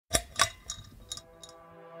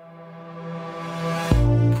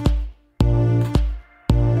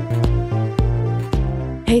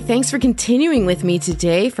Hey, thanks for continuing with me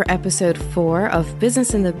today for episode 4 of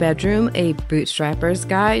Business in the Bedroom, a bootstrapper's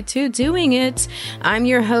guide to doing it. I'm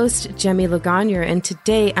your host, Jemmy Legagneur, and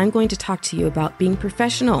today I'm going to talk to you about being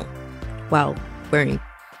professional while wearing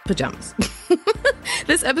pajamas.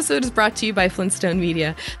 This episode is brought to you by Flintstone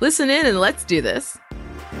Media. Listen in and let's do this.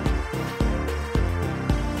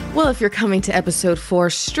 Well, if you're coming to episode 4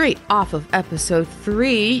 straight off of episode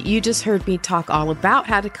 3, you just heard me talk all about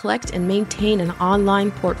how to collect and maintain an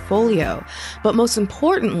online portfolio. But most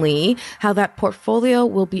importantly, how that portfolio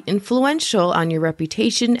will be influential on your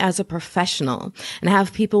reputation as a professional and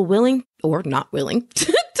have people willing or not willing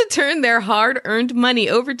to turn their hard-earned money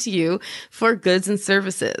over to you for goods and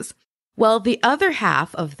services. Well, the other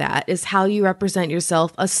half of that is how you represent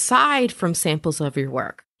yourself aside from samples of your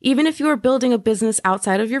work. Even if you are building a business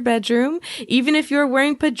outside of your bedroom, even if you're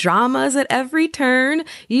wearing pajamas at every turn,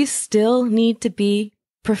 you still need to be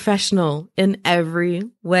professional in every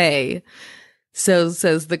way. So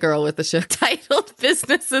says the girl with the show titled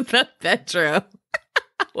Business in the Bedroom.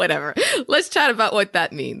 Whatever. Let's chat about what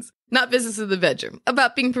that means. Not business in the bedroom,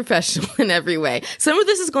 about being professional in every way. Some of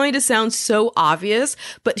this is going to sound so obvious,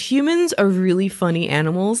 but humans are really funny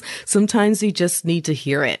animals. Sometimes you just need to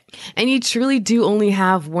hear it. And you truly do only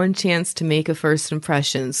have one chance to make a first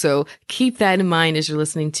impression. So keep that in mind as you're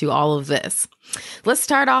listening to all of this. Let's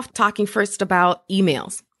start off talking first about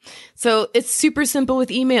emails. So it's super simple with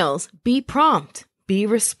emails. Be prompt. Be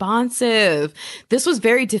responsive. This was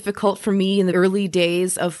very difficult for me in the early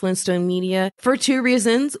days of Flintstone Media for 2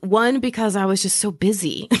 reasons. One, because I was just so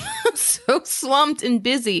busy, so swamped and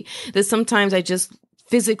busy that sometimes I just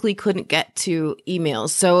physically couldn't get to emails.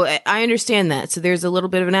 So I understand that. So there's a little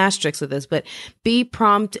bit of an asterisk with this, but be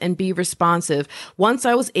prompt and be responsive. Once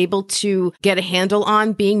I was able to get a handle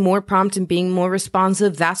on being more prompt and being more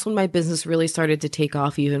responsive, that's when my business really started to take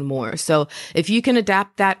off even more. So if you can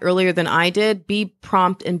adapt that earlier than I did, be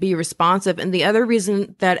prompt and be responsive. And the other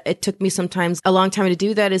reason that it took me sometimes a long time to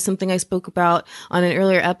do that is something I spoke about on an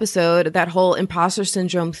earlier episode, that whole imposter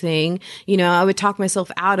syndrome thing. You know, I would talk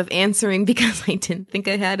myself out of answering because I didn't think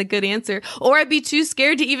I had a good answer, or I'd be too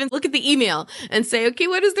scared to even look at the email and say, okay,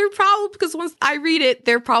 what is their problem? Because once I read it,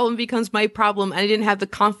 their problem becomes my problem. And I didn't have the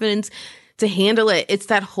confidence to handle it. It's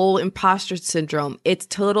that whole imposter syndrome. It's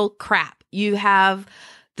total crap. You have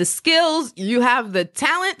the skills, you have the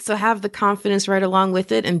talent, so have the confidence right along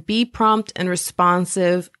with it and be prompt and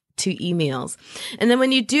responsive to emails. And then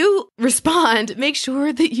when you do respond, make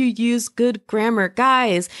sure that you use good grammar.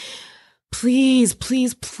 Guys, please,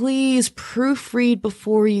 please, please proofread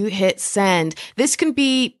before you hit send. This can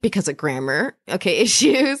be because of grammar,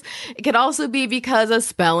 issues. It could also be because of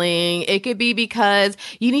spelling. It could be because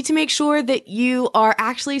you need to make sure that you are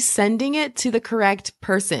actually sending it to the correct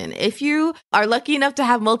person. If you are lucky enough to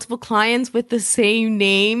have multiple clients with the same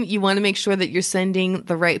name, you want to make sure that you're sending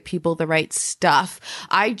the right people the right stuff.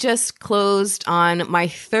 I just closed on my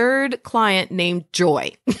 3rd client named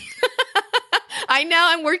Joy. I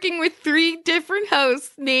now am working with 3 different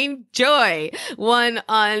hosts named Joy. One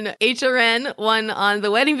on HRN, one on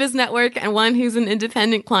the Wedding Biz Network, and one who's an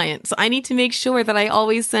independent client. So I need to make sure that I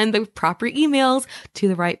always send the proper emails to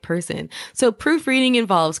the right person. So proofreading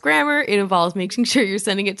involves grammar. It involves making sure you're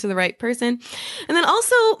sending it to the right person. And then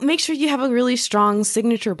also make sure you have a really strong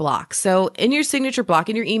signature block. So in your signature block,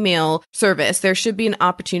 in your email service, there should be an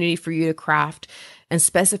opportunity for you to craft and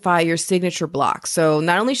specify your signature block. So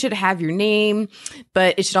not only should it have your name,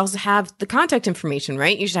 but it should also have the contact information,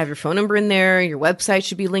 right? You should have your phone number in there. Your website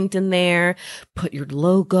should be linked in there. Put your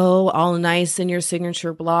logo all nice in your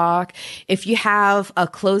signature block. If you have a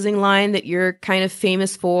closing line that you're kind of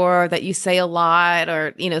famous for, that you say a lot,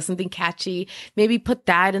 or, something catchy, maybe put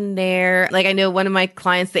that in there. Like I know one of my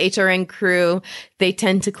clients, the HRN crew, they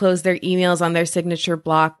tend to close their emails on their signature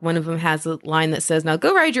block. One of them has a line that says, now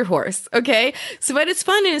go ride your horse. Okay. So, but it's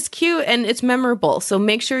fun and it's cute and it's memorable. So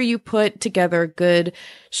make sure you put together a good,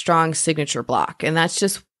 strong signature block. And that's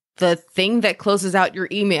just the thing that closes out your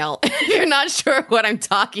email. If you're not sure what I'm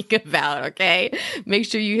talking about, okay? Make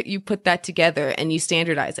sure you put that together and you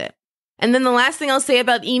standardize it. And then the last thing I'll say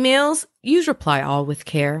about emails, use reply all with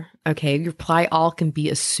care. Okay. Reply all can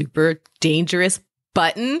be a super dangerous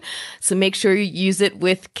button. So make sure you use it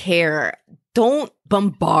with care. Don't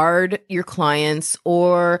bombard your clients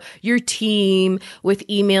or your team with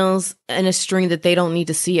emails in a string that they don't need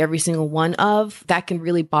to see every single one of. That can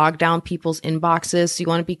really bog down people's inboxes. So you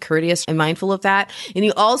want to be courteous and mindful of that. And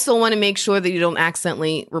you also want to make sure that you don't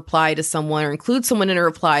accidentally reply to someone or include someone in a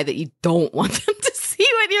reply that you don't want them to see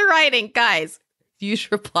what you're writing. Guys,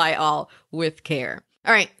 use reply all with care.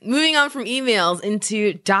 All right, moving on from emails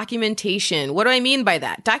into documentation. What do I mean by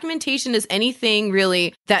that? Documentation is anything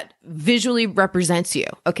really that visually represents you.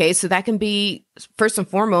 Okay, so that can be first and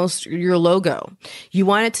foremost your logo. You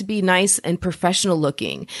want it to be nice and professional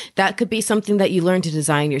looking. That could be something that you learn to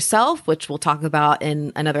design yourself, which we'll talk about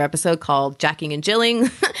in another episode called Jacking and Jilling.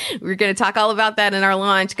 We're going to talk all about that in our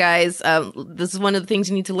launch, guys. This is one of the things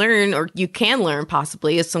you need to learn, or you can learn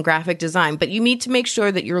possibly, is some graphic design. But you need to make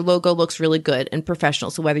sure that your logo looks really good and professional.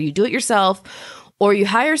 So whether you do it yourself or you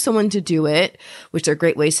hire someone to do it, which are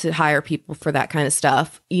great ways to hire people for that kind of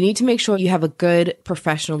stuff, you need to make sure you have a good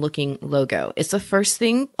professional looking logo. It's the first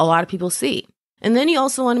thing a lot of people see. And then you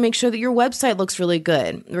also want to make sure that your website looks really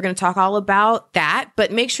good. We're going to talk all about that,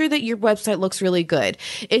 but make sure that your website looks really good.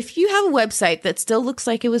 If you have a website that still looks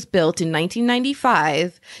like it was built in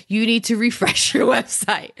 1995, you need to refresh your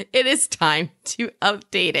website. It is time to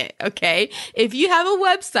update it, okay? If you have a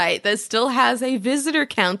website that still has a visitor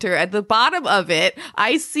counter at the bottom of it,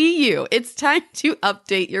 I see you. It's time to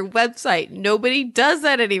update your website. Nobody does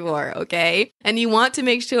that anymore, okay? And you want to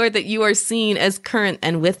make sure that you are seen as current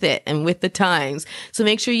and with it and with the times. So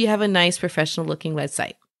make sure you have a nice professional looking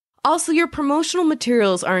website. Also, your promotional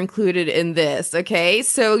materials are included in this, okay?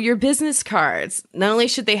 So your business cards, not only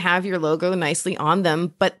should they have your logo nicely on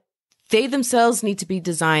them, but they themselves need to be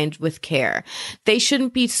designed with care. They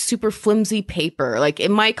shouldn't be super flimsy paper. Like,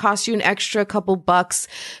 it might cost you an extra couple bucks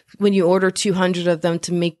when you order 200 of them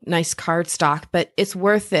to make nice card stock, but it's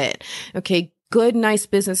worth it, okay? Good, nice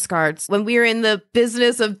business cards. When we are in the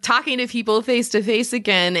business of talking to people face to face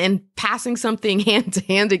again and passing something hand to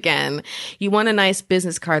hand again, you want a nice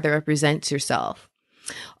business card that represents yourself.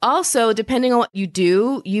 Also, depending on what you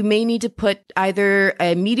do, you may need to put either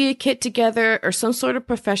a media kit together or some sort of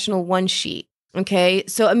professional one sheet. Okay,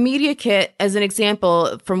 so a media kit, as an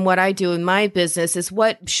example, from what I do in my business, is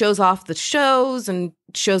what shows off the shows and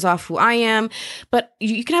shows off who I am. But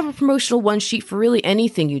you can have a promotional one sheet for really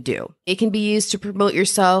anything you do. It can be used to promote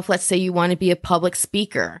yourself. Let's say you want to be a public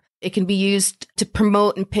speaker. It can be used to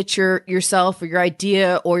promote and pitch yourself or your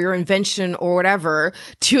idea or your invention or whatever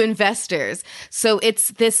to investors. So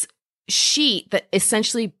it's this sheet that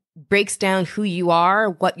essentially breaks down who you are,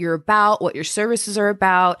 what you're about, what your services are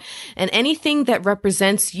about, and anything that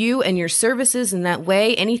represents you and your services in that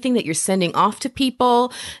way, anything that you're sending off to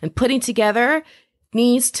people and putting together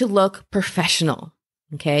needs to look professional.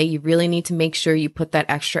 Okay, you really need to make sure you put that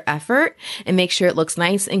extra effort and make sure it looks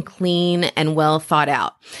nice and clean and well thought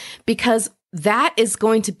out, because that is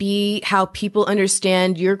going to be how people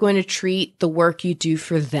understand you're going to treat the work you do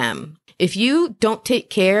for them. If you don't take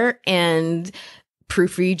care and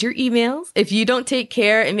proofread your emails, if you don't take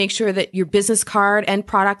care and make sure that your business card and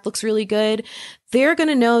product looks really good, they're going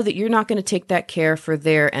to know that you're not going to take that care for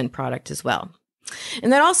their end product as well.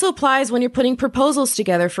 And that also applies when you're putting proposals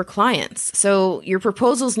together for clients. So your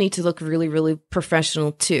proposals need to look really, really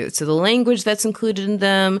professional too. So the language that's included in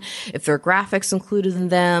them, if there are graphics included in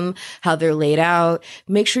them, how they're laid out,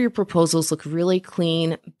 make sure your proposals look really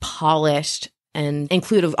clean, polished, and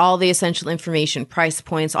include all the essential information, price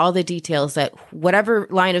points, all the details that whatever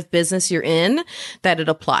line of business you're in, that it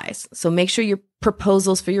applies. So make sure your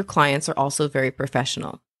proposals for your clients are also very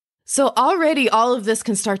professional. So already all of this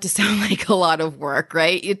can start to sound like a lot of work,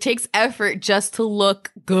 right? It takes effort just to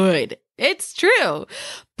look good. It's true.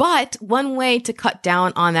 But one way to cut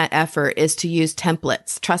down on that effort is to use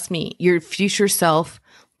templates. Trust me, your future self,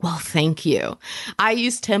 well, thank you. I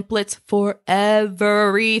use templates for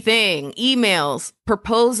everything. Emails,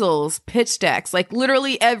 proposals, pitch decks, like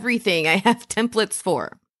literally everything I have templates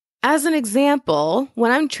for. As an example,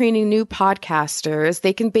 when I'm training new podcasters,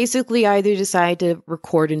 they can basically either decide to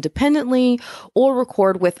record independently or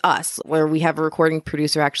record with us, where we have a recording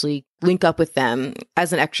producer actually link up with them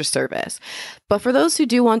as an extra service. But for those who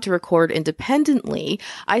do want to record independently,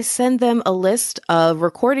 I send them a list of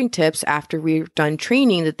recording tips after we've done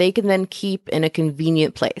training that they can then keep in a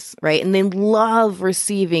convenient place, right? And they love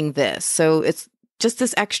receiving this. So it's just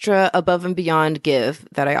this extra above and beyond give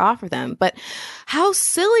that I offer them. But how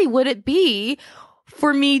silly would it be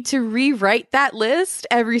for me to rewrite that list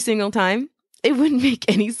every single time? It wouldn't make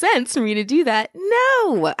any sense for me to do that.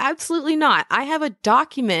 No, absolutely not. I have a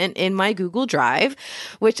document in my Google Drive,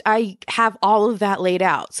 which I have all of that laid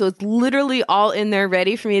out. So it's literally all in there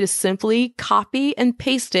ready for me to simply copy and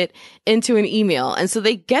paste it into an email. And so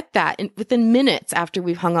they get that within minutes after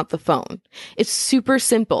we've hung up the phone. It's super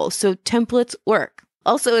simple. So templates work.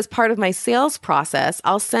 Also, as part of my sales process,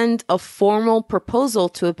 I'll send a formal proposal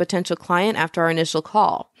to a potential client after our initial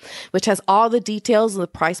call. which has all the details and the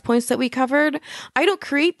price points that we covered. I don't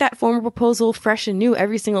create that formal proposal fresh and new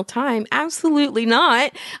every single time. Absolutely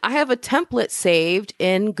not. I have a template saved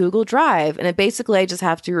in Google Drive, and basically I just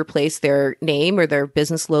have to replace their name or their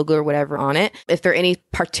business logo or whatever on it. If there are any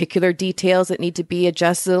particular details that need to be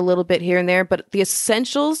adjusted a little bit here and there, but the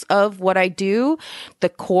essentials of what I do, the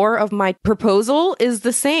core of my proposal is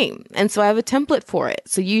the same. And so I have a template for it.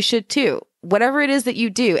 So you should too. Whatever it is that you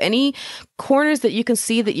do, any corners that you can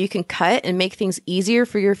see that you can cut and make things easier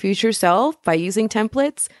for your future self by using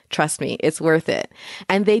templates, trust me, it's worth it.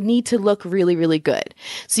 And they need to look really, really good.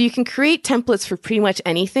 So you can create templates for pretty much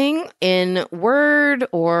anything in Word,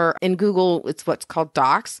 or in Google, it's what's called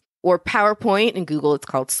Docs, or PowerPoint. In Google, it's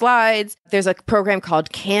called Slides. There's a program called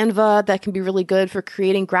Canva that can be really good for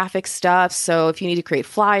creating graphic stuff. So if you need to create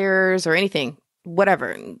flyers or anything,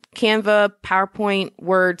 whatever, Canva, PowerPoint,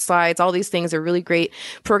 Word, Slides, all these things are really great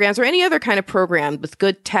programs, or any other kind of program with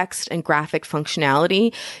good text and graphic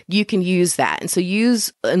functionality. You can use that. And so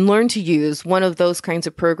use and learn to use one of those kinds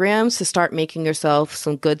of programs to start making yourself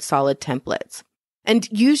some good, solid templates. And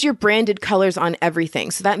use your branded colors on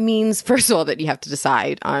everything. So that means, first of all, that you have to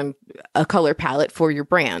decide on a color palette for your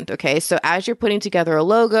brand. Okay. So as you're putting together a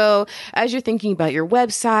logo, as you're thinking about your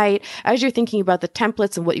website, as you're thinking about the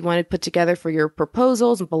templates and what you want to put together for your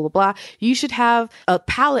proposals and blah, blah, blah, you should have a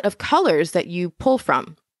palette of colors that you pull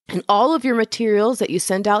from. And all of your materials that you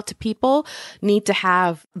send out to people need to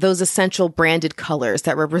have those essential branded colors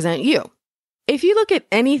that represent you. If you look at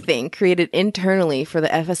anything created internally for the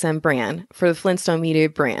FSM brand, for the Flintstone Media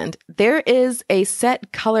brand, there is a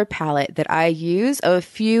set color palette that I use of a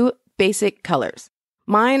few basic colors.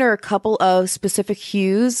 Mine are a couple of specific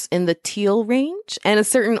hues in the teal range and a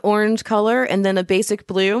certain orange color, and then a basic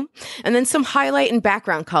blue, and then some highlight and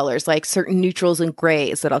background colors like certain neutrals and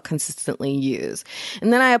grays that I'll consistently use.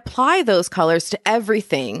 And then I apply those colors to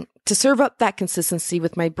everything to serve up that consistency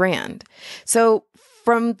with my brand. So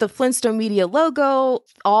from the Flintstone Media logo,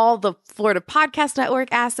 all the Florida Podcast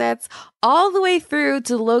Network assets, all the way through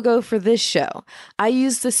to the logo for this show, I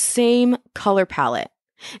use the same color palette.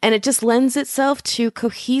 And it just lends itself to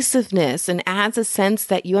cohesiveness and adds a sense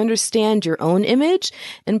that you understand your own image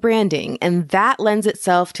and branding. And that lends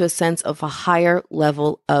itself to a sense of a higher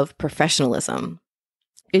level of professionalism.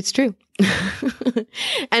 It's true.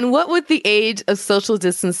 And what would the age of social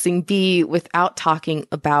distancing be without talking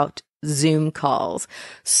about Zoom calls?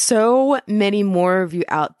 So many more of you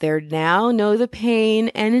out there now know the pain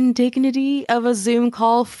and indignity of a Zoom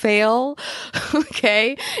call fail.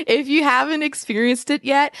 Okay. If you haven't experienced it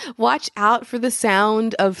yet, watch out for the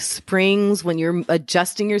sound of springs when you're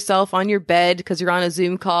adjusting yourself on your bed because you're on a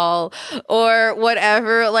Zoom call or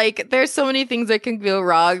whatever. Like, there's so many things that can go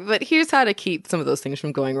wrong, but here's how to keep some of those things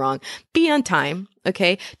from going wrong. Be on time.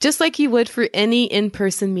 Okay. Just like you would for any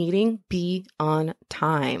in-person meeting, be on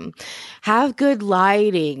time. Have good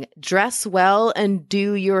lighting, dress well, and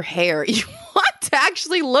do your hair. You want to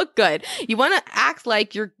actually look good. You want to act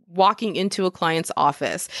like you're walking into a client's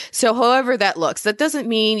office. So however that looks, that doesn't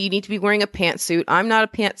mean you need to be wearing a pantsuit. I'm not a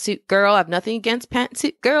pantsuit girl. I have nothing against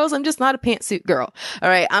pantsuit girls. I'm just not a pantsuit girl. All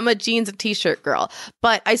right. I'm a jeans and t-shirt girl,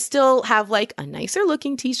 but I still have like a nicer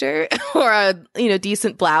looking t-shirt or a,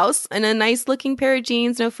 decent blouse and a nice looking pair of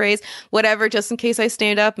jeans, no phrase, whatever, just in case I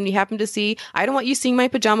stand up and you happen to see, I don't want you seeing my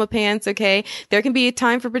pajama pants. Okay. There can be a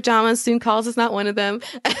time for pajamas. Zoom calls is not one of them.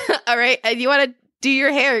 All right. And you want to do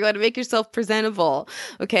your hair. You got to make yourself presentable.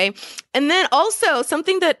 Okay. And then also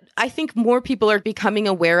something that I think more people are becoming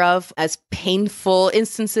aware of as painful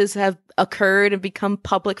instances have occurred and become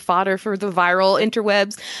public fodder for the viral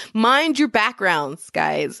interwebs. Mind your backgrounds,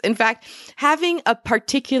 guys. In fact, having a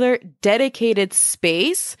particular dedicated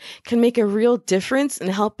space can make a real difference in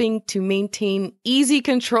helping to maintain easy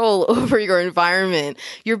control over your environment,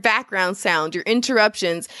 your background sound, your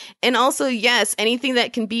interruptions, and also, yes, anything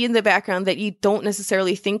that can be in the background that you don't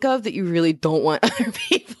necessarily think of that you really don't want other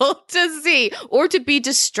people to see or to be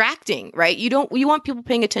distracting, right? You want people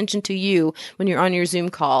paying attention to you when you're on your Zoom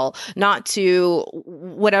call, not to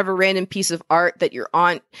whatever random piece of art that your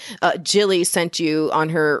aunt Jilly sent you on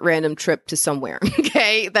her random trip to somewhere.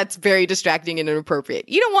 Okay. That's very distracting and inappropriate.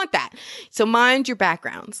 You don't want that. So mind your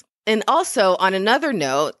backgrounds. And also on another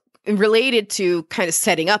note, related to kind of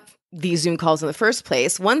setting up these Zoom calls in the first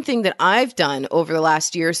place, one thing that I've done over the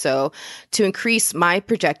last year or so to increase my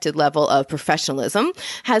projected level of professionalism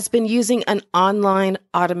has been using an online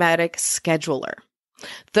automatic scheduler.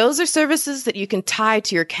 Those are services that you can tie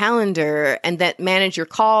to your calendar and that manage your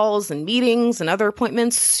calls and meetings and other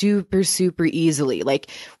appointments super, super easily. Like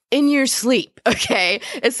in your sleep, okay?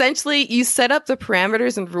 Essentially, you set up the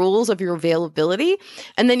parameters and rules of your availability,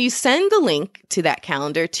 and then you send the link to that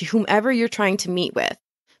calendar to whomever you're trying to meet with.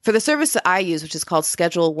 For the service that I use, which is called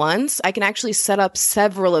ScheduleOnce, I can actually set up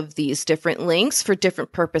several of these different links for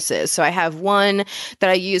different purposes. So I have one that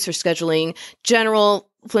I use for scheduling general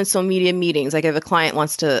Flintstone Media meetings. Like if a client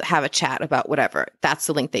wants to have a chat about whatever, that's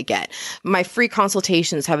the link they get. My free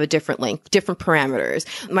consultations have a different link, different parameters.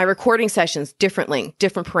 My recording sessions, different link,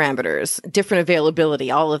 different parameters, different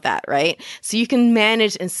availability, all of that, right? So you can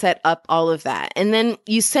manage and set up all of that. And then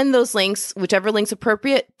you send those links, whichever link's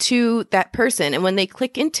appropriate, to that person. And when they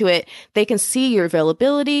click into it, they can see your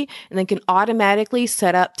availability and they can automatically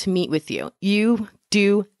set up to meet with you. You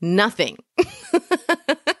do nothing.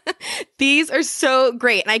 These are so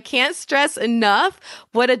great. And I can't stress enough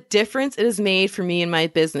what a difference it has made for me in my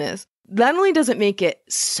business. Not only does it make it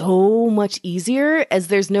so much easier, as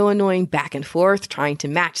there's no annoying back and forth trying to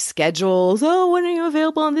match schedules. Oh, when are you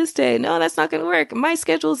available on this day? No, that's not going to work. My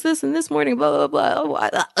schedule is this and this morning, blah, blah, blah.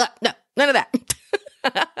 No, none of that.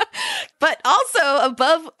 But also,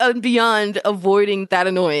 above and beyond avoiding that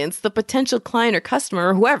annoyance, the potential client or customer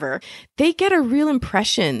or whoever, they get a real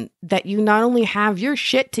impression that you not only have your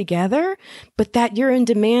shit together, but that you're in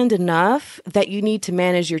demand enough that you need to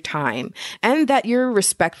manage your time, and that you're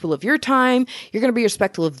respectful of your time. You're going to be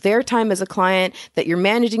respectful of their time as a client, that you're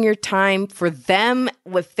managing your time for them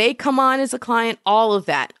if they come on as a client, all of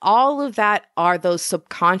that. All of that are those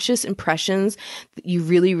subconscious impressions that you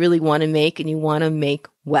really, really want to make, and you want to make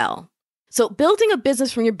well. So building a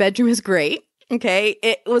business from your bedroom is great. Okay.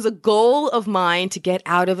 It was a goal of mine to get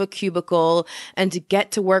out of a cubicle and to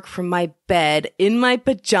get to work from my bed in my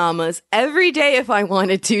pajamas every day if I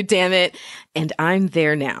wanted to, damn it. And I'm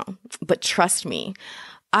there now. But trust me,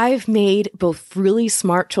 I've made both really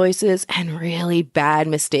smart choices and really bad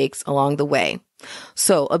mistakes along the way.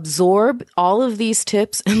 So absorb all of these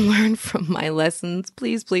tips and learn from my lessons.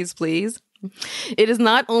 Please, please, please. It is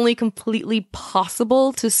not only completely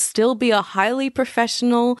possible to still be a highly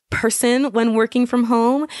professional person when working from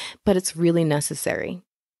home, but it's really necessary.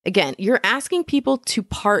 Again, you're asking people to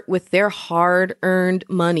part with their hard-earned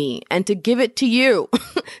money and to give it to you.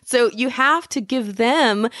 So you have to give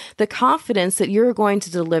them the confidence that you're going to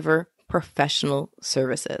deliver professional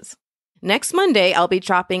services. Next Monday, I'll be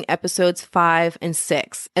dropping episodes 5 and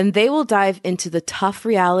 6, and they will dive into the tough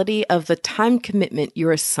reality of the time commitment you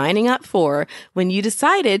are signing up for when you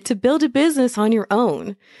decided to build a business on your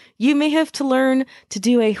own. You may have to learn to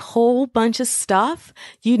do a whole bunch of stuff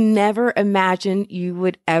you never imagined you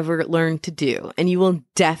would ever learn to do, and you will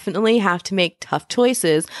definitely have to make tough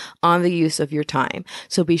choices on the use of your time.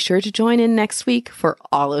 So be sure to join in next week for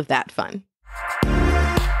all of that fun.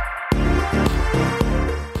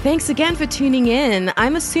 Thanks again for tuning in.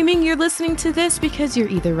 I'm assuming you're listening to this because you're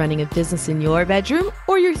either running a business in your bedroom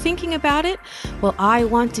or you're thinking about it. Well, I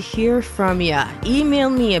want to hear from you. Email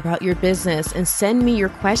me about your business and send me your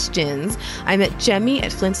questions. I'm at Jemmy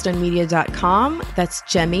at flintstonemedia.com. That's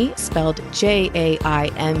Jemmy, spelled Jaime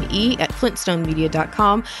at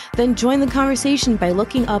flintstonemedia.com. Then join the conversation by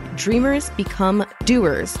looking up Dreamers Become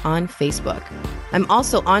Doers on Facebook. I'm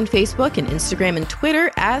also on Facebook and Instagram and Twitter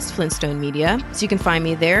as Flintstone Media, so you can find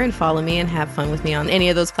me there and follow me and have fun with me on any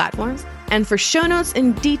of those platforms. And for show notes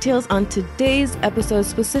and details on today's episode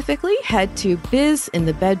specifically, head to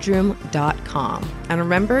bizinthebedroom.com. And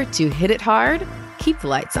remember to hit it hard, keep the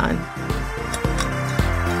lights on.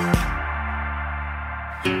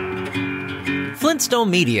 Flintstone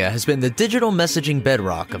Media has been the digital messaging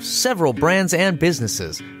bedrock of several brands and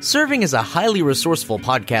businesses, serving as a highly resourceful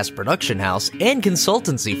podcast production house and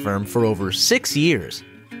consultancy firm for over 6 years.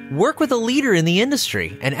 Work with a leader in the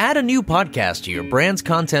industry and add a new podcast to your brand's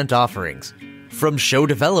content offerings. From show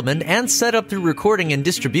development and setup through recording and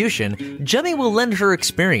distribution, Jemmy will lend her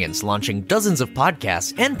experience launching dozens of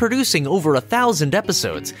podcasts and producing over 1,000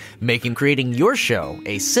 episodes, making creating your show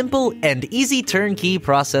a simple and easy turnkey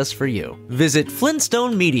process for you. Visit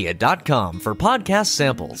flintstonemedia.com for podcast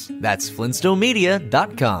samples. That's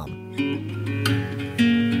flintstonemedia.com.